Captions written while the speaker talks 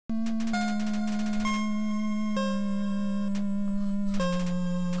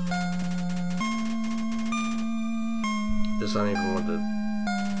deciding if I want to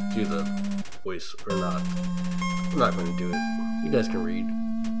do the voice or not. I'm not going to do it. You guys can read.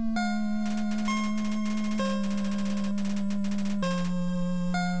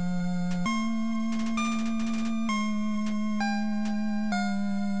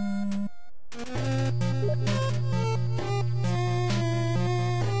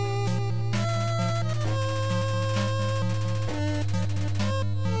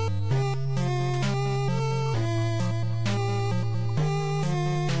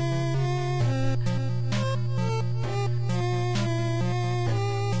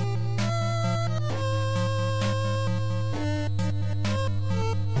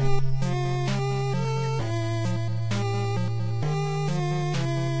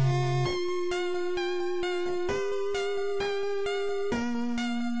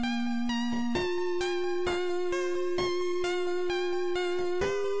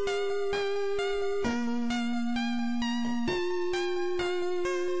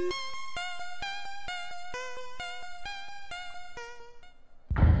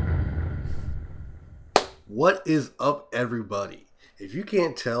 What is up, everybody? If you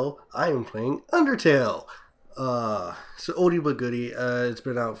can't tell, I am playing Undertale. So oldie but goodie. It's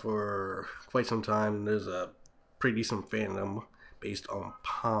been out for quite some time. There's a pretty decent fandom based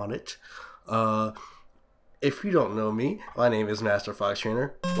upon it. If you don't know me, my name is Master Fox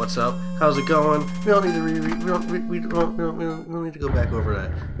Trainer. What's up? How's it going? We don't need to we don't need to go back over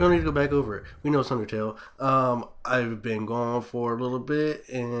that. We don't need to go back over it. We know it's Undertale. I've been gone for a little bit,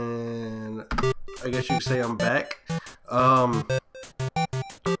 and I guess you could say I'm back.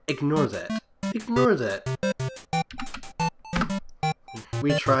 Ignore that. Ignore that.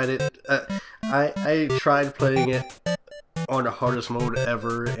 We tried it. I tried playing it on the hardest mode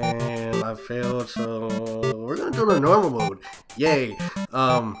ever, and I failed, so we're gonna do the normal mode. Yay.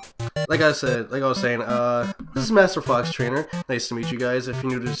 Like I was saying, this is Master Fox Trainer. Nice to meet you guys. If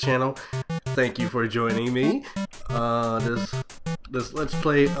you're new to this channel, thank you for joining me. This Let's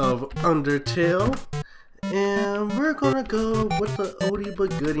Play of Undertale. And we're gonna go with the oldie but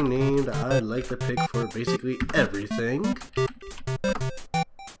goodie name that I like to pick for basically everything.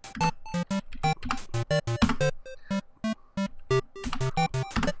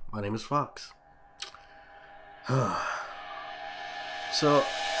 My name is Fox. So,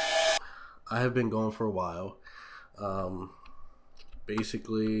 I have been going for a while.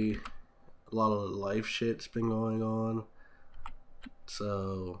 Basically, a lot of life shit's been going on.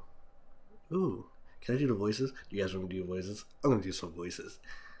 So, ooh, can I do the voices? Do you guys want me to do voices? I'm gonna do some voices.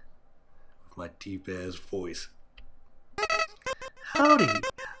 With my deep ass voice. Howdy,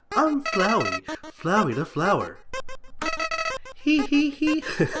 I'm Flowey. Flowey the flower. Hee hee hee.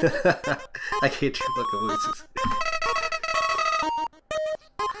 I can't do fucking voices.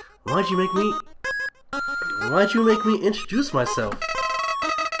 Why'd you make me introduce myself?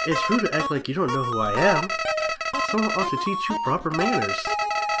 It's rude to act like you don't know who I am. Someone ought to teach you proper manners.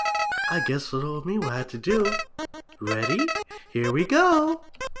 I guess little me will have to do. Ready? Here we go.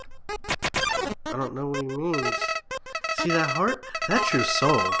 I don't know what he means. See that heart? That's your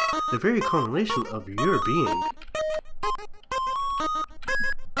soul. The very culmination of your being.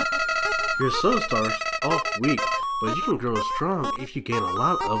 Your soul starts off weak, but you can grow strong if you gain a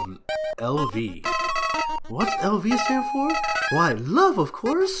lot of LV. What's LV stand for? Why, love, of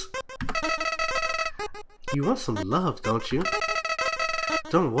course! You want some love, don't you?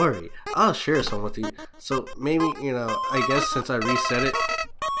 Don't worry, I'll share some with you. So maybe, you know, I guess since I reset it,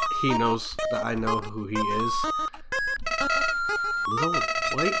 he knows that I know who he is. Little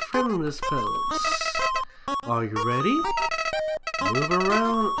white friendless pellets. Are you ready? Move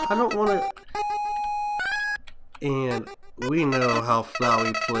around. I don't want to. And we know how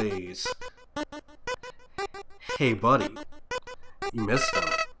Flowey plays. Hey, buddy. You missed them.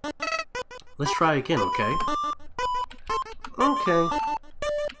 Let's try again, okay? Okay.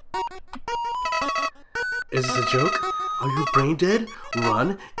 Is this a joke? Are you brain dead?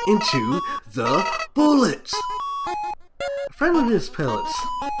 Run into the bullets! Friendliness pellets.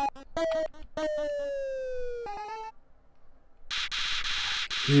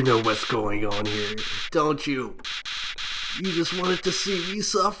 You know what's going on here, don't you? You just wanted to see me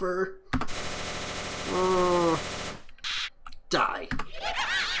suffer. Die.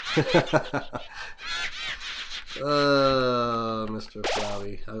 Mr.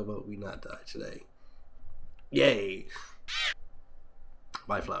 Flowey, how about we not die today? Yay!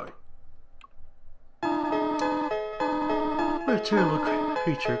 Bye, Flowey. What a terrible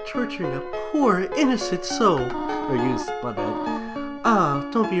creature torturing a poor, innocent soul. Or use, my bad. Ah,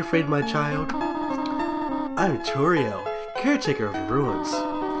 don't be afraid, my child. I'm Turiel, caretaker of the ruins.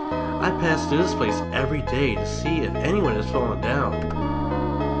 I pass through this place every day to see if anyone has fallen down.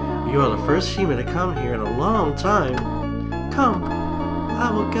 You are the first human to come here in a long time. Come, I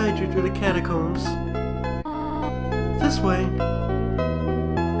will guide you through the catacombs. This way.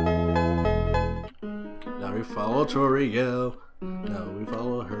 Now we follow Toriel. Now we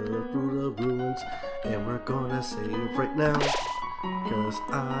follow her through the ruins. And we're gonna save right now. Cause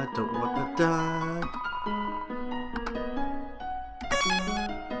I don't want to die.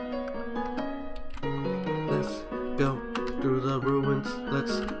 Let's go through the ruins.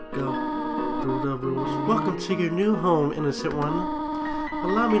 Let's go through the ruins. Welcome to your new home, innocent one.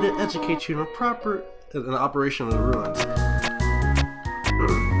 Allow me to educate you in the operation of the ruins.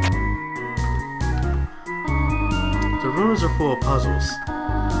 The ruins are full of puzzles.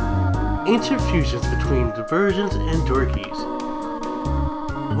 Ancient fusions between diversions and door keys.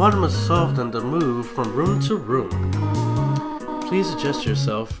 One must solve them to move from room to room. Please adjust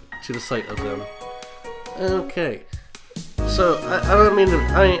yourself to the sight of them. Okay. So, I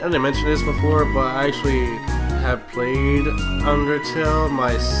didn't mention this before, but I actually have played Undertale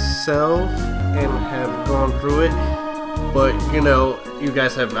myself and have gone through it. But, you know, you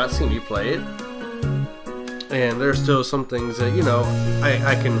guys have not seen me play it. And there's still some things that, you know,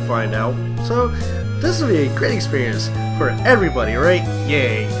 I can find out. So, this will be a great experience for everybody, right?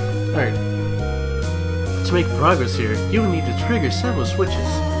 Yay. Alright. To make progress here, you will need to trigger several switches.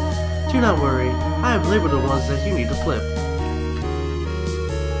 Do not worry, I have labeled the ones that you need to flip.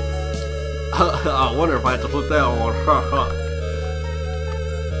 I wonder if I have to flip that one.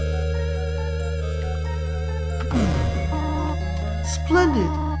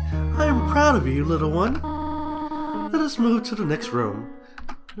 Splendid! I am proud of you, little one. Let us move to the next room.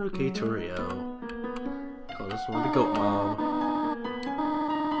 Okay, Toriel. Call this one the Goat Mom.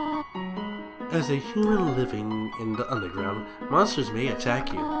 As a human living in the underground, monsters may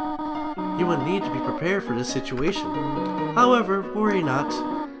attack you. You will need to be prepared for this situation. However, worry not.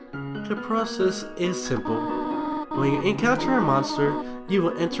 The process is simple. When you encounter a monster, you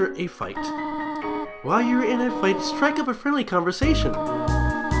will enter a fight. While you are in a fight, strike up a friendly conversation.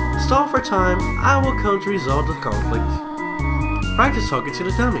 Stall for time, I will come to resolve the conflict. Practice talking to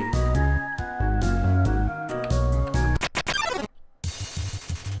the dummy.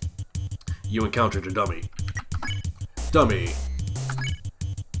 You encountered a dummy. Dummy.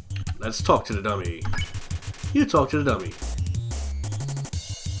 Let's talk to the dummy. You talk to the dummy. ...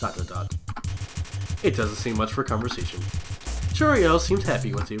 It doesn't seem much for conversation. Toriel seems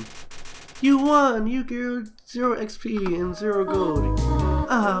happy with you. You won! You get 0 XP and 0 gold.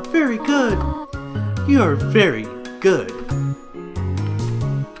 Ah, very good! You are very good.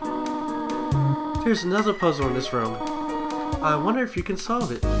 There's another puzzle in this room. I wonder if you can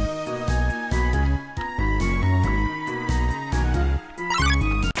solve it.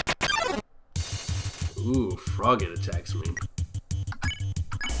 Ooh, Frogget attacks me.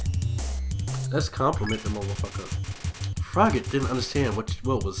 Let's compliment the motherfucker. Frogget didn't understand what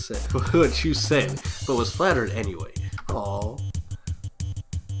was said, what you said, but was flattered anyway. Aww.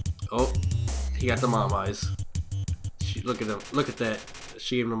 Oh, he got the mom eyes. Look at him. Look at that.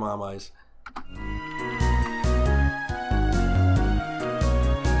 She gave him the mom eyes.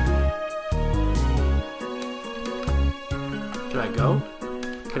 Can I go?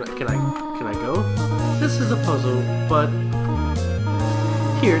 Can I go? This is a puzzle, but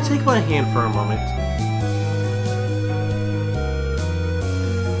here, take my hand for a moment.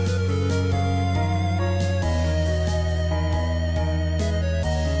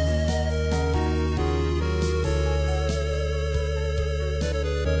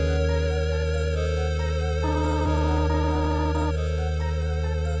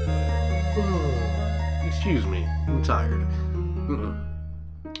 Excuse me, I'm tired.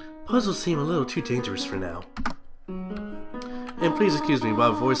 Puzzles seem a little too dangerous for now. And please excuse me, my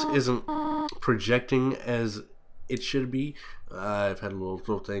voice isn't projecting as it should be. I've had a little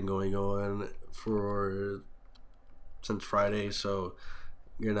throat thing going on since Friday, so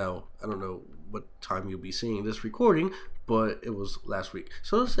you know, I don't know what time you'll be seeing this recording, but it was last week.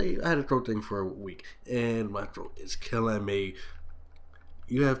 So let's say I had a throat thing for a week, and my throat is killing me.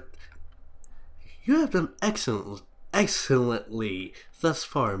 You have done excellently thus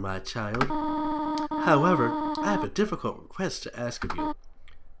far, my child. However, I have a difficult request to ask of you.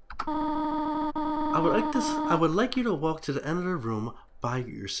 I would like you to walk to the end of the room by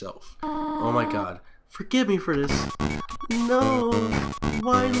yourself. Oh my god. Forgive me for this. No!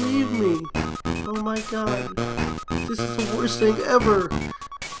 Why leave me? Oh my god. This is the worst thing ever.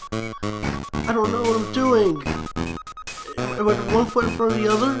 I don't know what I'm doing. Am I one foot in front of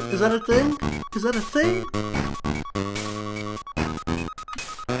the other? Is that a thing? Is that a thing?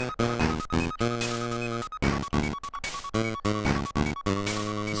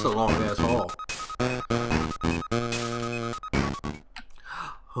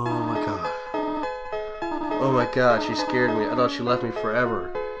 Oh my god. Oh my god, she scared me. I thought she left me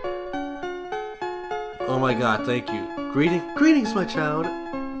forever. Oh my god, thank you. Greetings, my child.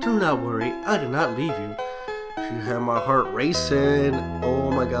 Do not worry, I did not leave you. You had my heart racing.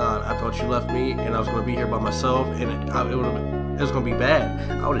 Oh my god, I thought you left me and I was going to be here by myself and it was going to be bad.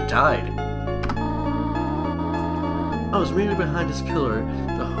 I would have died. I was merely behind this pillar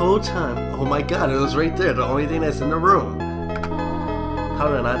the whole time. Oh my god, it was right there, the only thing that's in the room. How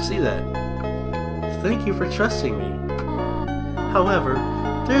did I not see that? Thank you for trusting me. However,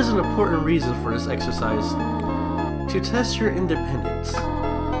 there's an important reason for this exercise. To test your independence.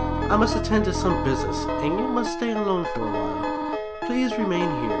 I must attend to some business, and you must stay alone for a while. Please remain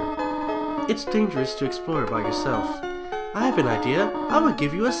here. It's dangerous to explore by yourself. I have an idea. I will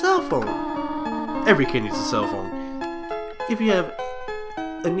give you a cell phone. Every kid needs a cell phone. If you have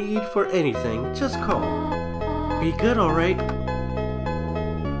a need for anything, just call. Be good, alright?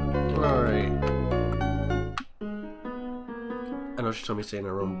 Alright. I know she told me to stay in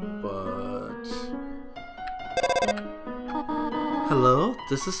her room, but... Hello,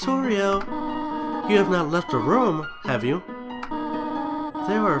 this is Toriel. You have not left the room, have you?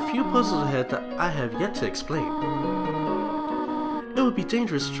 There are a few puzzles ahead that I have yet to explain. It would be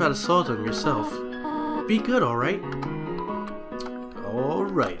dangerous to try to solve them yourself. Be good, alright?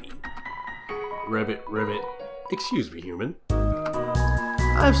 Alrighty. Ribbit. Excuse me, human.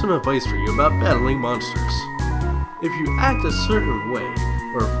 I have some advice for you about battling monsters. If you act a certain way,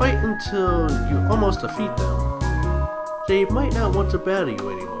 or fight until you almost defeat them, they might not want to battle you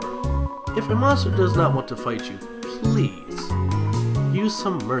anymore. If a monster does not want to fight you, please use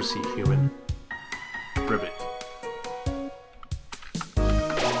some mercy, human. Ribbit.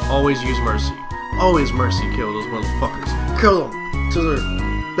 Always use mercy. Always mercy kill those motherfuckers. Kill them till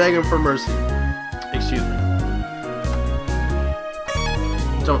they're begging for mercy. Excuse me.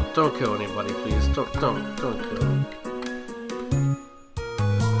 Don't kill anybody, please. Don't kill them.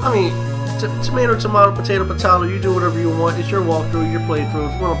 I mean, tomato, potato, you do whatever you want. It's your walkthrough, your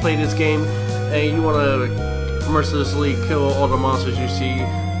playthrough. If you want to play this game and you want to mercilessly kill all the monsters you see,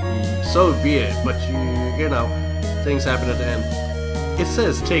 so be it. But you know, things happen at the end. It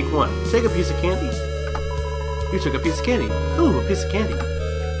says take one. Take a piece of candy. You took a piece of candy. Ooh, a piece of candy.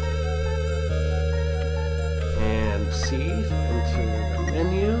 And see, enter the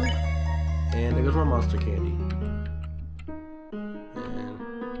menu. And there goes my monster candy.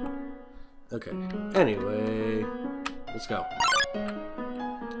 Okay, anyway, let's go.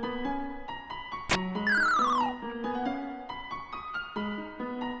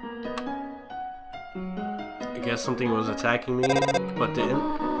 I guess something was attacking me, but didn't.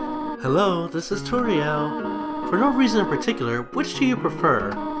 Hello, this is Toriel. For no reason in particular, which do you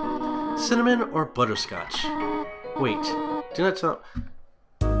prefer? Cinnamon or butterscotch? Wait, do not tell...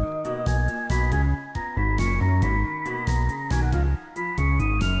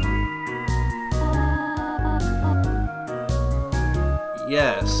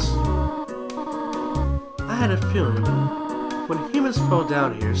 Yes. I had a feeling when humans fall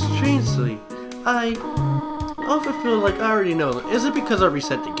down here, strangely, I often feel like I already know them. Is it because I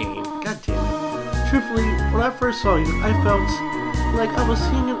reset the game? God damn it. Truthfully, when I first saw you, I felt like I was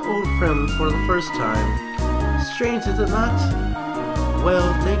seeing an old friend for the first time. Strange, is it not?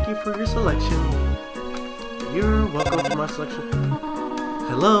 Well, thank you for your selection. You're welcome to my selection.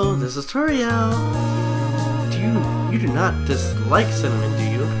 Hello, this is Toriel. You do not dislike cinnamon, do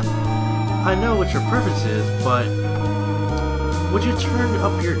you? I know what your preference is, but would you turn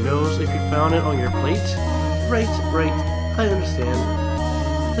up your nose if you found it on your plate? Right, I understand.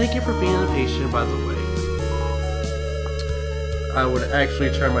 Thank you for being patient, by the way. I would actually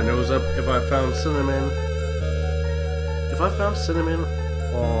turn my nose up if I found cinnamon. If I found cinnamon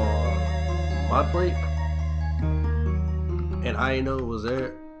on my plate, and I didn't know it was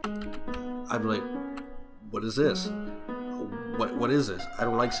there, I'd be like, what is this? What is this? I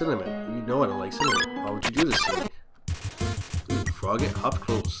don't like cinnamon. You know I don't like cinnamon. Why would you do this to me? Ooh, Frogget, hop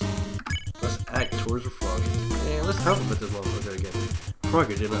close. Let's act towards the Frogget. And let's compliment this motherfucker again.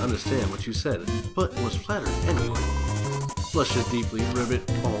 Frogget didn't understand what you said, but was flattered anyway. Blushes deeply, Ribbit.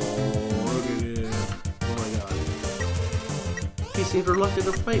 Oh, look at him. Oh my god. He seems reluctant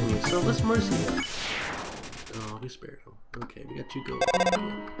to fight me, so let's mercy him. Oh, we spared him. Okay, we got two go.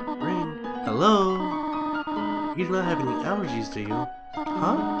 Ring. Hello? You do not have any allergies, do you?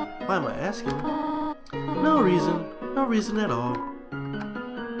 Huh? Why am I asking? No reason. No reason at all.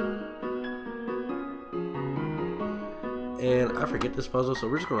 And I forget this puzzle, so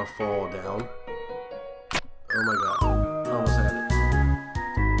we're just gonna fall down. Oh my god. I almost had it.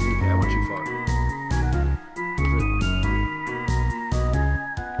 Okay, I went too far.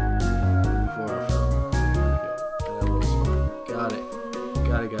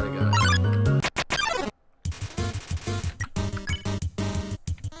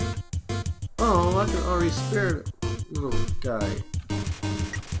 spirit little guy.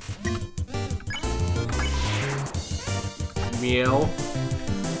 Meow.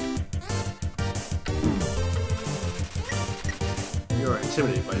 You are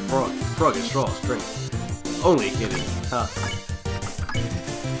intimidated by frog. Frog is strong strength. Only kidding. Huh.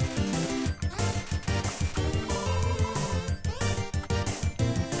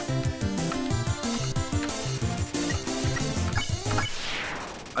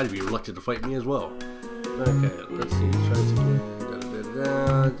 I'd be reluctant to fight me as well. Okay, let's see. Try this again.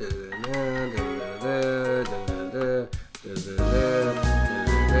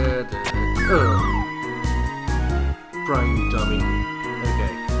 Brian, you dummy.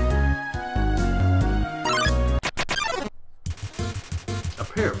 Okay. A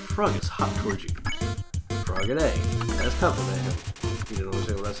pair of frog is hot towards you. Frog at A. Let's compliment him. He didn't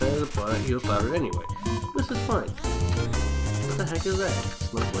understand what I said, but he was flattered anyway. This is fine. What the heck is that?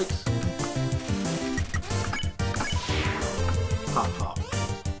 Snowflakes? Pop pop.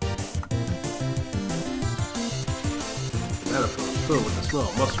 The metaphor is filled with the smell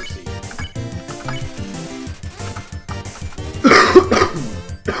of mustard seed.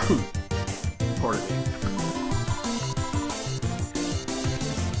 Pardon me.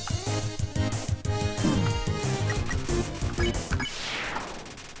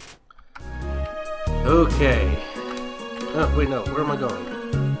 Okay. Oh, wait, no. Where am I going?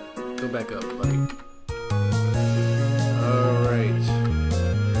 Go back up, buddy. Alright.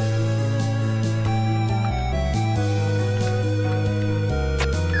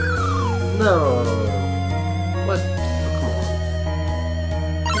 No! What? Oh, come on.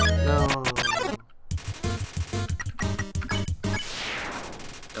 No.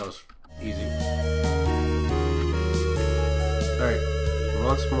 That was easy. Alright.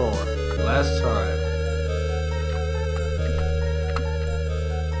 Once more. Last time.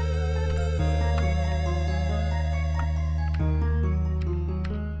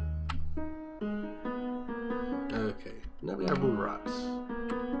 Okay, now we gotta move rocks.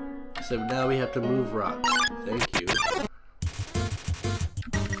 So now we have to move rocks. Thank you.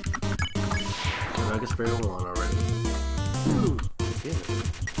 I can spare one already. Ooh, damn it.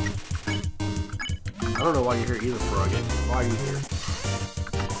 I don't know why you're here either, Froggy. Why are you here?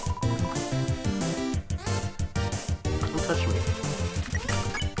 Don't touch me.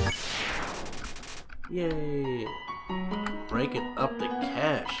 Yay! Breaking up the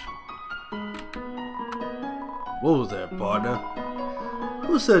cash. What was that, partner?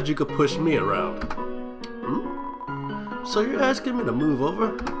 Who said you could push me around? Hmm? So you're asking me to move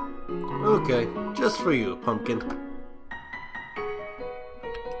over? Okay, just for you, pumpkin.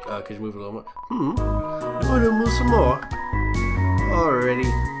 Could you move a little more? You want to move some more? Alrighty,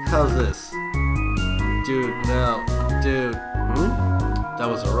 how's this? Dude, now, dude, that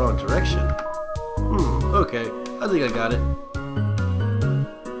was the wrong direction. Okay, I think I got it.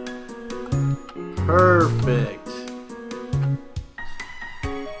 Perfect.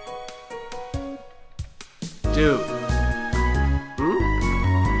 Dude.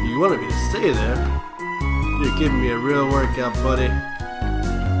 You wanted me to stay there? You're giving me a real workout, buddy.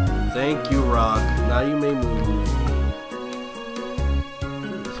 Thank you, Rock. Now you may move.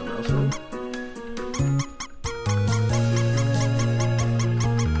 Someone else move?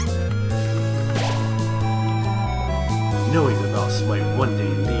 Knowing about Smite one day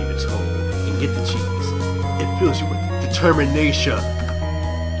leave its home and get the cheese, it fills you with determination.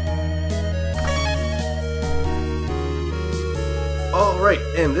 Alright,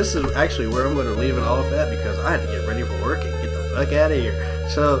 and this is actually where I'm going to leave it off at because I had to get ready for work and get the fuck out of here.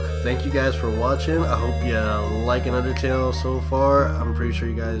 So, thank you guys for watching. I hope you liking Undertale so far. I'm pretty sure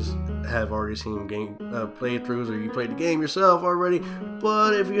you guys have already seen game playthroughs or you played the game yourself already.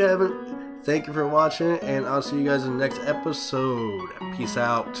 But if you haven't, thank you for watching and I'll see you guys in the next episode. Peace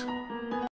out.